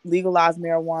they legalize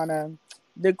marijuana,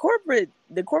 the corporate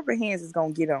hands is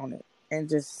gonna get on it and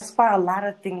That's just why a lot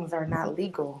of things are not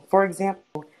legal. For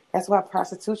example, that's why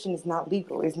prostitution is not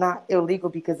legal. It's not illegal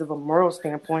because of a moral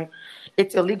standpoint.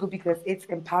 It's illegal because it's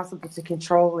impossible to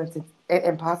control and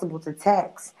impossible to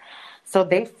tax. So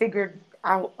they figured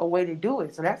out a way to do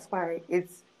it. So that's why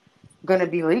it's gonna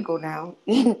be legal now,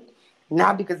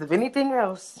 not because of anything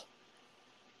else.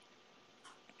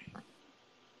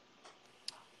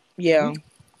 yeah.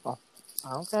 Oh,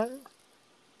 okay.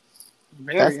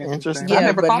 Very That's interesting. interesting. I Yeah,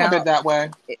 never but thought of now it that way.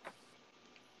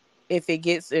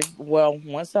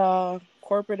 once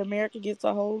corporate America gets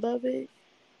a hold of it,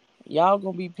 y'all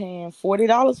gonna be paying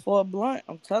 $40 for a blunt.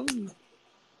 I'm telling you.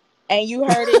 And you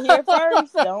heard it here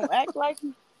first. Don't act like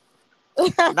you.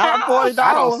 Not $40.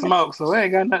 I don't smoke, so it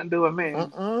ain't got nothing to do with me.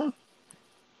 Mm-mm.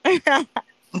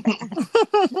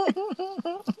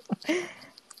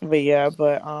 But yeah,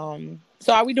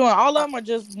 so are we doing all of them or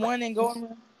just one and going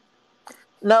around?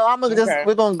 No, Okay.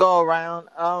 we're gonna go around.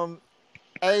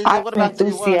 Asia, I'm what about you?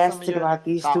 What are some of enthusiastic your about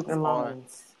these thoughts student or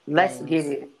loans. Let's get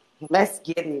things? it. Let's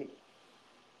get it.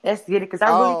 Let's get it. Because I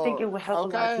really think Oh, it would help a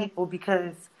lot of okay. people.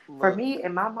 Because for Look, me,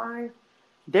 in my mind,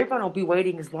 they're going to be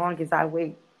waiting as long as I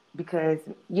wait. Because,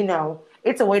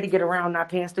 it's a way to get around not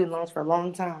paying student loans for a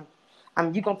long time. I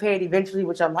mean, you're going to pay it eventually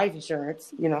with your life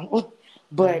insurance.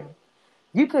 But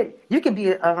you could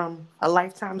be a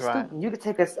lifetime right. student. You could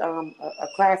take a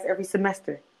class every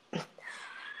semester.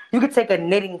 You could take a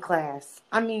knitting class.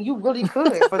 I mean, you really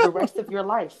could for the rest of your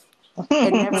life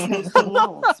and never pay student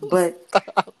loans. But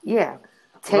yeah,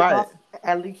 take Right. off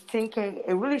at least 10K.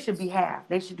 It really should be half.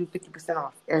 They should do 50%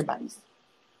 off everybody's.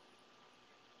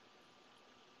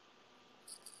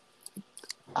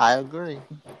 I agree.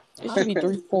 It I should be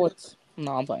agree. 3/4.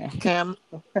 No, I'm playing. Cam,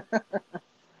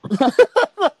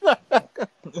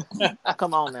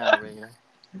 come on now, Rita.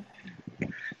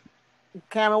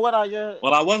 Cameron, what are your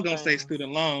Well, I was gonna say things?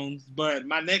 student loans, but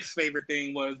my next favorite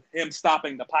thing was him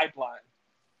stopping the pipeline.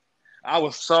 I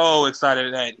was so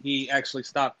excited that he actually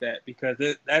stopped that because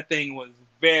that thing was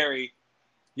very.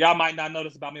 Y'all might not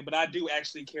notice about me, but I do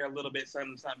actually care a little bit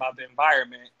something about the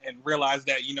environment and realize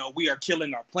that we are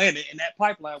killing our planet, and that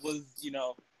pipeline was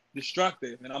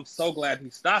destructive. And I'm so glad he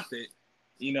stopped it.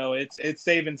 It's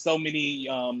saving so many.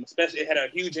 Especially, it had a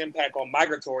huge impact on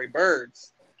migratory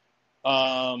birds.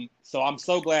 So I'm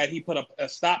so glad he put a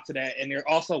stop to that. And they're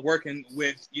also working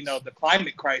with the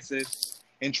climate crisis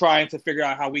and trying to figure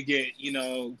out how we get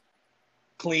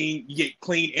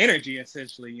clean energy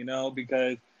essentially.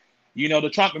 Because the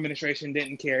Trump administration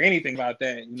didn't care anything about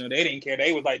that. They didn't care.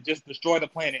 They was like, just destroy the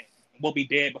planet. We'll be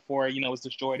dead before it's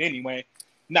destroyed anyway.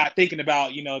 Not thinking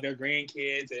about their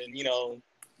grandkids and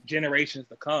generations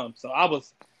to come. So I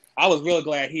was real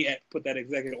glad he had put that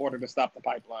executive order to stop the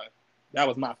pipeline. That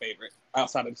was my favorite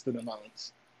outside of the student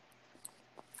loans.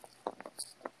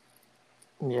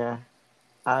 Yeah,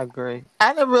 I agree.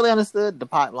 I never really understood the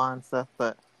pipeline stuff,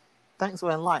 but thanks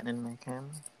for enlightening me,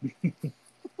 Cameron.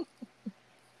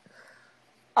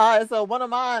 All right, so one of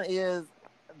mine is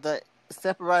the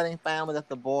separating families at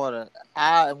the border.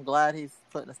 I am glad he's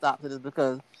putting a stop to this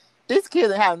because these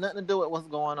kids have nothing to do with what's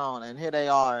going on, and here they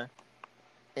are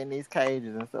in these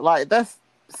cages and stuff. Like, that's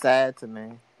sad to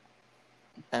me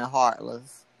and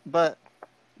heartless, but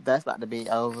that's about to be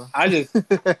over. I don't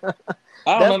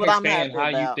That's what I'm understand happy how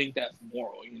you about. think that's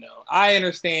moral. I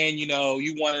understand. You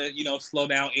want to slow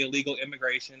down illegal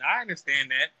immigration. I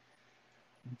understand that,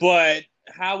 but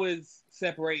how is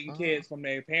separating kids from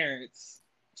their parents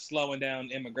slowing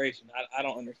down immigration? I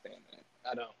don't understand that.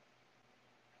 I don't.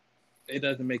 It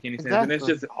doesn't make any sense, Exactly. and it's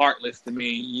just heartless to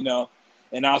me.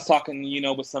 And I was talking,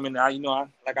 with someone. I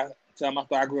tell my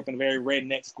story. I grew up in a very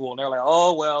redneck school, and they're like,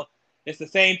 "Oh well, it's the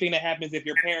same thing that happens if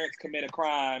your parents commit a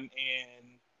crime and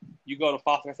you go to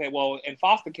foster." I say, "Well, in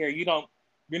foster care, you're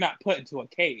not put into a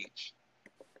cage,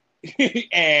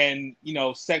 and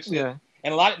sexually." Yeah.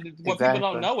 And what people don't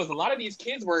Exactly. know is a lot of these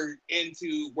kids were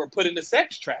put into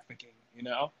sex trafficking.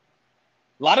 A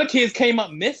lot of kids came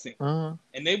up missing,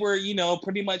 and they were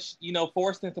pretty much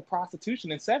forced into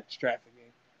prostitution and sex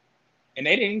trafficking, and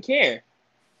they didn't care.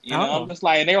 I'm just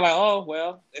like, and they were like, "Oh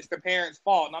well, it's the parents'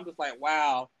 fault," and I'm just like,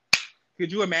 "Wow."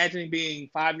 Could you imagine being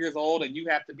 5 years old and you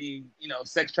have to be,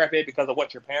 sex trafficked because of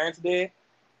what your parents did?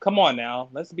 Come on now,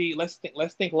 let's think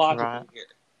logically Right. here.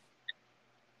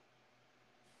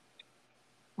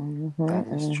 That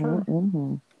is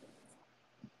true.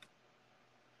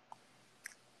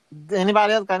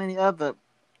 Anybody else got any other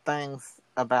things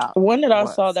about One that I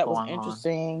saw what's that was going on?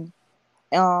 interesting.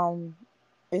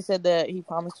 It said that he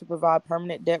promised to provide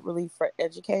permanent debt relief for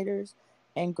educators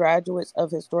and graduates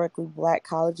of historically Black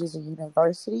colleges and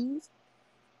universities.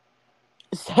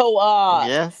 So,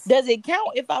 Yes. does it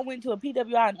count if I went to a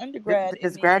PWI and undergrad?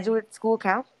 Does graduate school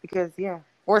count? Because,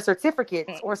 or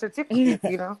certificates,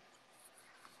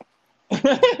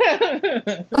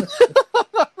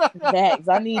 Facts.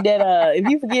 I need that. If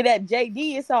you forget that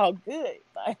JD, it's all good.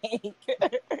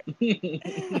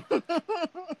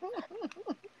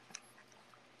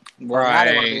 Well, now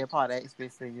they want to be Right. a part of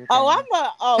HBCU.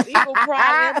 Eagle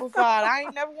Pride amplified. I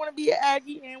ain't never want to be an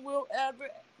Aggie and will ever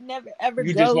never ever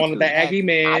You go just wanted to. the Aggie I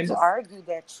man. just argue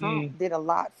that Trump did a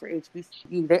lot for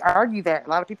HBCU. They argue that. A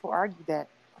lot of people argue that.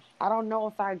 I don't know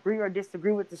if I agree or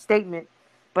disagree with the statement,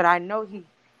 but I know he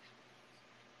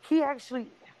actually.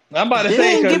 I'm about to He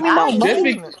say didn't give because me no just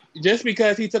money. just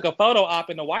because he took a photo op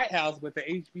in the White House with the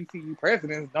HBCU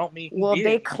presidents don't mean he Well, did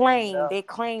they anything. claim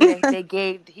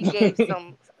that he gave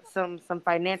some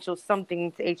financial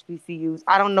something to HBCUs.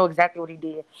 I don't know exactly what he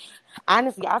did.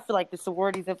 Honestly, I feel like the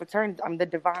sororities and fraternities, the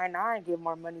Divine Nine, give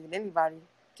more money than anybody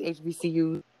to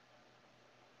HBCUs.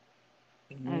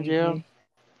 Yeah,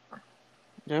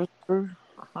 that's true.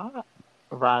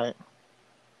 Right.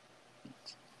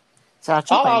 So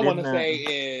Trump All I ain't did want to say nothing.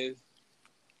 is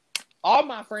all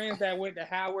my friends that went to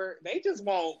Howard,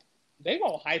 they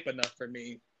won't hype enough for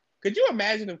me. Could you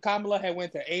imagine if Kamala had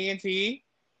went to A&T?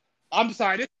 I'm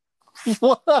sorry, this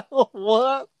What?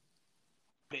 What?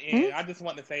 is the end. I just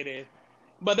want to say this,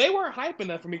 but they weren't hype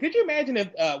enough for me. Could you imagine if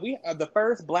we the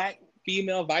first black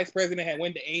female vice president had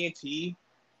went to A&T?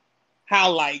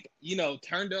 How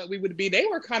turned up we would be. They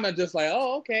were kind of just like,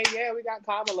 oh, okay, yeah, we got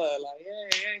Kamala, like,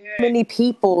 yeah. Many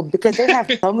people, because they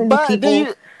have so many But do people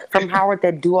you? from Howard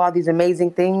that do all these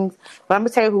amazing things. But I'm gonna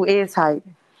tell you who is hype.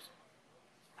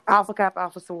 Alpha Kappa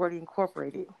Alpha Sorority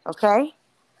Incorporated. Okay.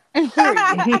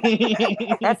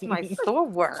 Period. That's my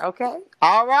store. Okay.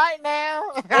 All right now.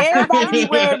 Everybody be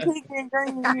wearing pink and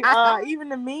green, even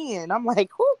the men. I'm like,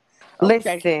 whoo.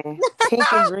 Okay. Listen,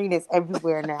 pink and green is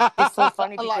everywhere now. It's so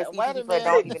funny because Like, even wait a people that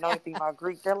don't minute. even know anything about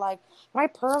Greek, they're like, my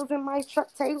pearls and my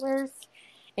Chuck Taylors.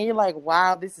 And you're like,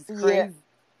 wow, this is Yeah. crazy.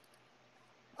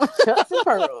 Chucks and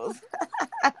pearls.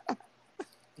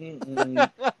 No, No,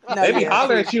 they be yeah,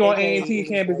 hollering at you on AKA A&T is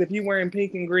campus like- if you wearing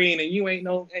pink and green and you ain't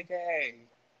no AKA.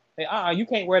 Hey, you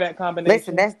can't wear that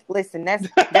Listen, combination. that's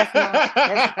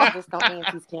not just on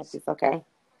A&T's campus, okay?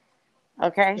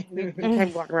 Okay? You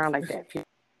can't walk around like that.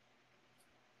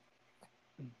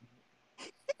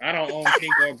 I don't own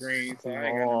pink or green, so I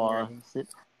ain't got no Lord. reason.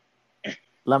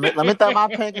 Let me throw my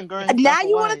pink and green Now stuff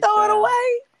you want to away, throw it child.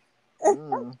 away?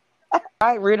 Mm. All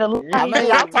right, Rita. I mean,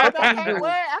 y'all told me What I can you can't do?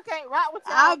 wear it. I can't rock with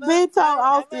y'all. I've been told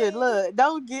Austin, I mean, look,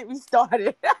 don't get me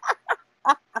started.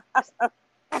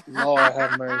 Lord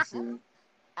have mercy.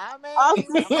 I mean,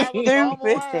 Austin's I might well throw 'em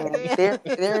stupid. away.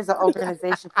 There is an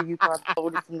organization for you called the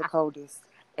Oldest and the Coldest.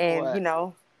 And, What? you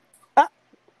know.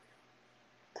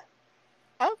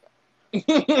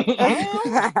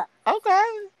 Okay.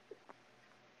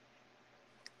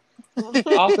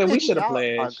 Also, we should have Y'all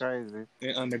are pledged crazy.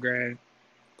 in undergrad.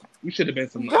 We should have been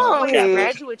some Go The ahead.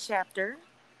 graduate chapter.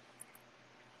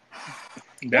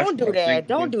 Don't do what I that. think.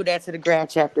 Don't do that to the grad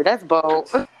chapter. That's bold.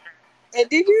 And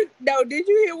did you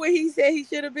hear what he said he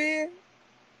should have been?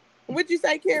 What'd you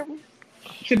say, Cameron?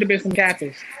 Should have been some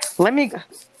Kappas. Let me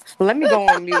go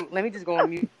on mute. Let me just go on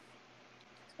mute.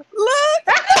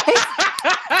 Look,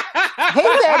 He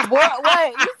said what?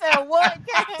 Wait, you said what?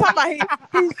 talking about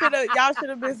he should have. Y'all should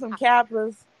have been some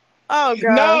Kappas. Oh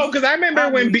god. No, because I remember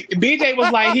when BJ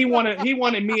was like he wanted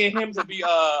me and him to be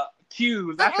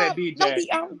Q's. I said Don't BJ.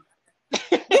 be out.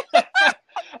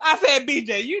 I said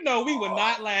BJ. You know we would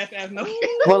not last as no.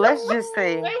 Well, let's just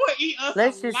say. They would eat us.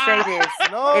 Let's just say this.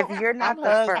 No, If you're not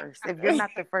the first,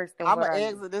 then I'm what gonna are you?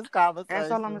 exit this conversation.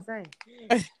 That's all I'm gonna say.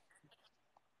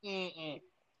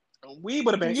 We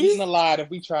would have been eaten alive if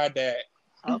we tried that.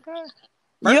 Okay.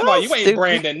 First of all, you ain't stupid.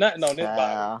 branding nothing on this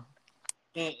bottle.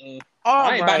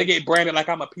 I ain't about to get branded like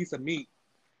I'm a piece of meat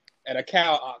at a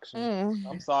cow auction.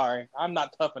 I'm sorry. I'm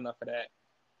not tough enough for that.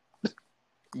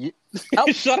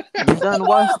 Shut up. You've done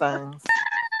worse things.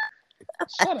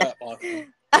 Shut up,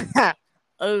 Austin.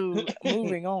 Oh,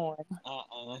 moving on.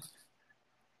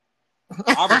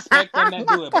 I respect them that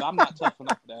do it, but I'm not tough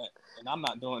enough for that. And I'm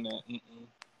not doing that.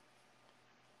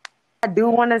 I do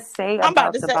want to say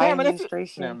about the Biden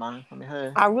administration. Never mind. Let me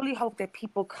hear. I really hope that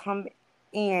people come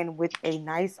in with a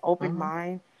nice, open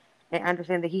mind and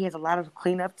understand that he has a lot of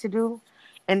cleanup to do,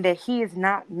 and that he is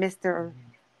not Mr.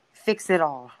 Fix It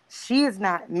All. She is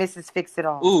not Mrs. Fix It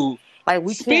All. Ooh, like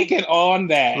we speaking on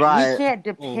that, right? We can't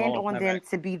depend on them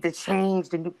to be the change.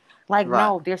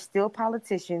 No, they're still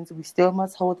politicians. We still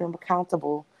must hold them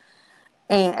accountable.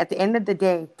 And at the end of the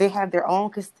day, they have their own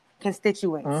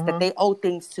constituents that they owe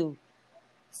things to.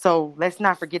 So let's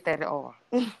not forget that at all.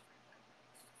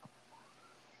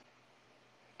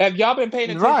 Have y'all been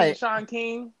paying attention to Sean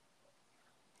King?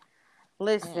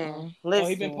 Listen. Oh,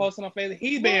 he been posting on Facebook.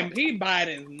 He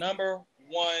Biden's number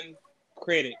one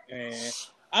critic, man.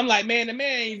 I'm like, man, the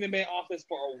man ain't even been in office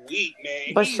for a week,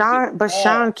 man. But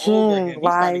Sean King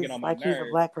lies like he's a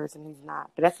black person. He's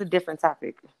not. But that's a different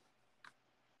topic.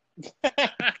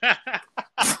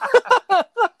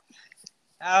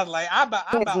 I was like, I'm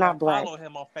He's about not to black. follow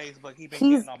him on Facebook. He been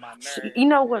He's, getting on my nerves. you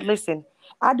know what? Listen,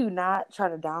 I do not try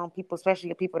to down people,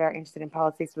 especially people that are interested in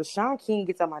politics. But Sean King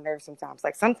gets on my nerves sometimes.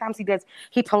 Like sometimes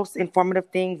he posts informative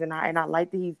things, and I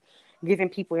like that he's giving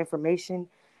people information.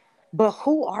 But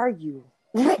who are you?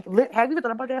 Have you ever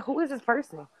thought about that? Who is this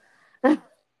person?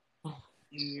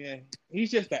 Yeah, he's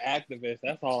just an activist.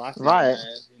 That's all I see Right. him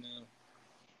as, you know.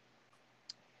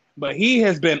 But he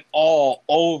has been all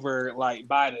over like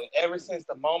Biden ever since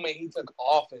the moment he took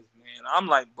office, man. I'm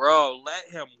like, bro, let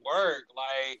him work.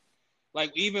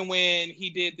 Like even when he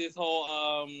did this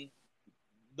whole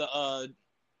the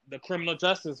criminal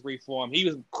justice reform, he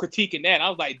was critiquing that. I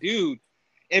was like, dude,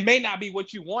 it may not be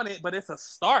what you wanted, but it's a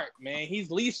start, man. He's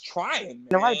at least trying, man. In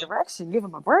the right direction. Give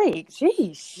him a break.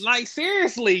 Jeez. Like,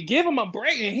 seriously, give him a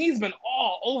break. And he's been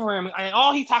all over him. And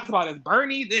all he talks about is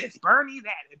Bernie this, Bernie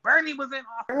that. And Bernie was in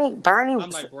office. Bernie, I'm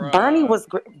like, bro. Bernie was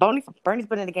great. Bernie's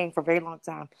been in the game for a very long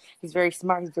time. He's very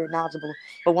smart. He's very knowledgeable.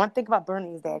 But one thing about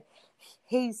Bernie is that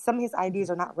some of his ideas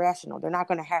are not rational. They're not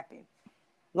going to happen.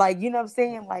 Like, you know what I'm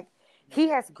saying? Like, he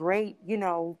has great,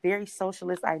 very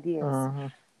socialist ideas. Mm-hmm.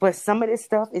 But some of this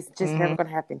stuff is just never going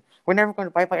to happen. We're never going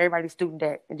to wipe out everybody's student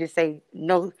debt and just say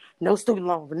no student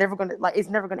loan. We're never going to it's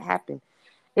never going to happen.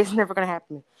 It's never going to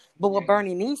happen. But what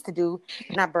Bernie needs to do,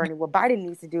 what Biden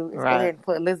needs to do is go ahead and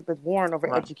put Elizabeth Warren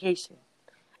over education.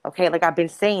 Okay, like I've been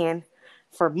saying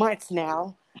for months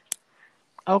now.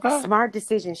 Okay. Smart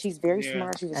decision. She's very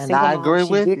smart. She's a and single I mom. agree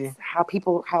She with gets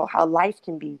you. how life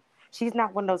can be. She's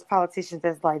not one of those politicians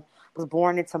that's like was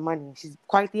born into money. She's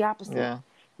quite the opposite. Yeah.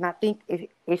 And I think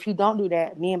if he don't do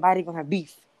that, me and Biden gonna have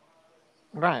beef.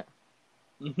 Right.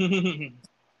 Yeah,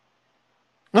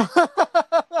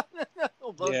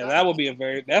 that would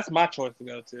be that's my choice to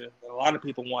go to. A lot of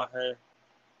people want her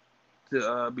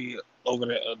to be over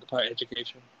the Department of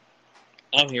Education.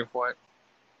 I'm here for it.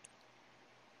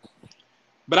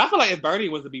 But I feel like if Bernie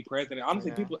was to be president,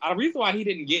 honestly, the reason why he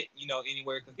didn't get,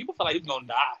 anywhere, because people feel like he was going to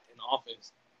die in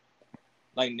office.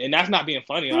 Like, and that's not being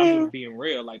funny. I'm just being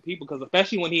real. Like, people, because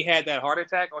especially when he had that heart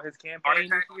attack on his campaign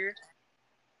this year,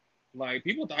 like,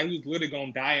 people thought he was literally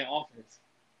going to die in office.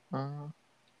 I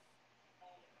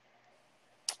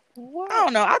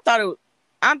don't know.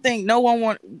 I think no one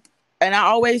want, and I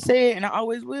always say it, and I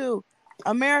always will.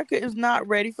 America is not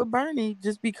ready for Bernie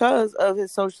just because of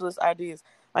his socialist ideas.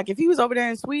 Like, if he was over there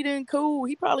in Sweden, cool.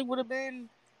 He probably would have been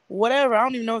whatever. I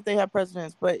don't even know if they have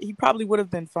presidents, but he probably would have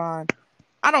been fine.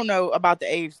 I don't know about the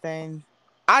age thing.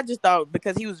 I just thought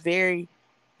because he's very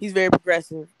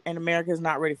progressive, and America is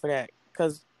not ready for that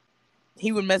because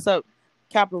he would mess up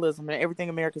capitalism and everything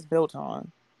America's built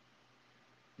on.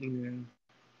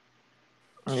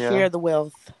 Share the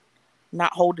wealth,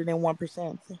 not hold it in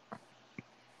 1%.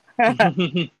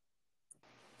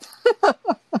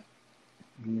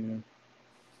 Yeah.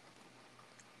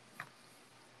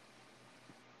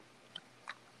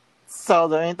 So,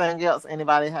 is there anything else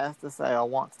anybody has to say or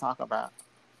want to talk about?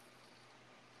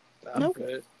 I'm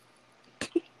good.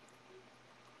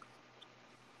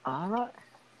 All right.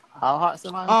 All hearts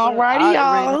and minds. All righty,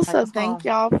 y'all. Rita, So, thank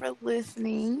y'all for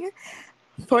listening.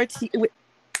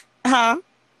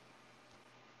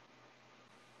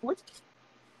 What?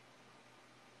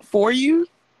 For you?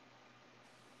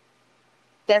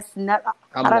 That's not.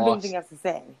 I don't have anything else to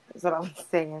say. That's what I was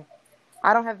saying.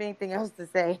 I don't have anything else to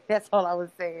say. That's all I was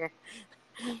saying.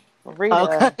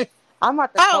 Rita, okay. I'm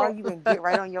about to call you and get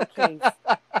right on your case.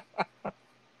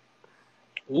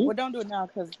 Well, don't do it now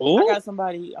because I got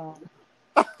somebody.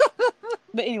 But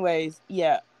anyways,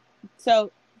 yeah.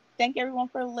 So thank everyone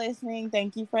for listening.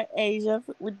 Thank you for Asia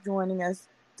for joining us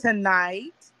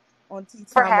tonight on Tea Time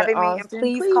for having me. Austin. And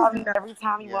please call me every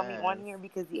time you want me on here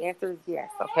because the answer is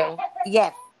yes. Okay.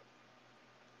 Yes.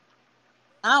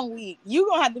 I'm weak. You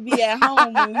gonna have to be at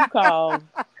home when you call.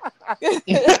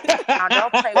 Now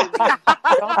don't play with me.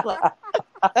 Don't play.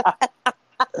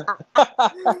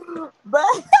 But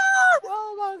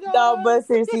oh my God. No, but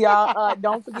seriously, y'all,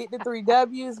 don't forget the 3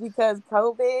 W's because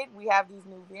COVID. We have these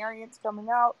new variants coming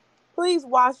out. Please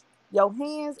wash your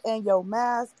hands and your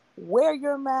mask. Wear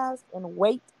your mask and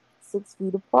wait 6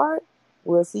 feet apart.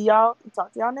 We'll see y'all.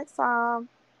 Talk to y'all next time.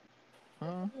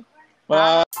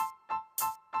 Bye.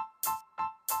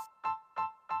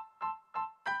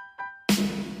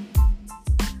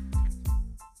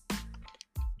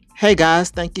 Hey guys,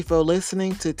 thank you for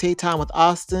listening to Tea Time with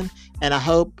Austin, and I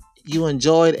hope you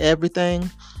enjoyed everything.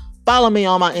 Follow me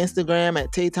on my Instagram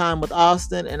at Tea Time with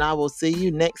Austin, and I will see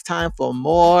you next time for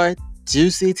more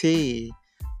juicy tea.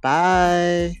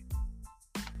 Bye.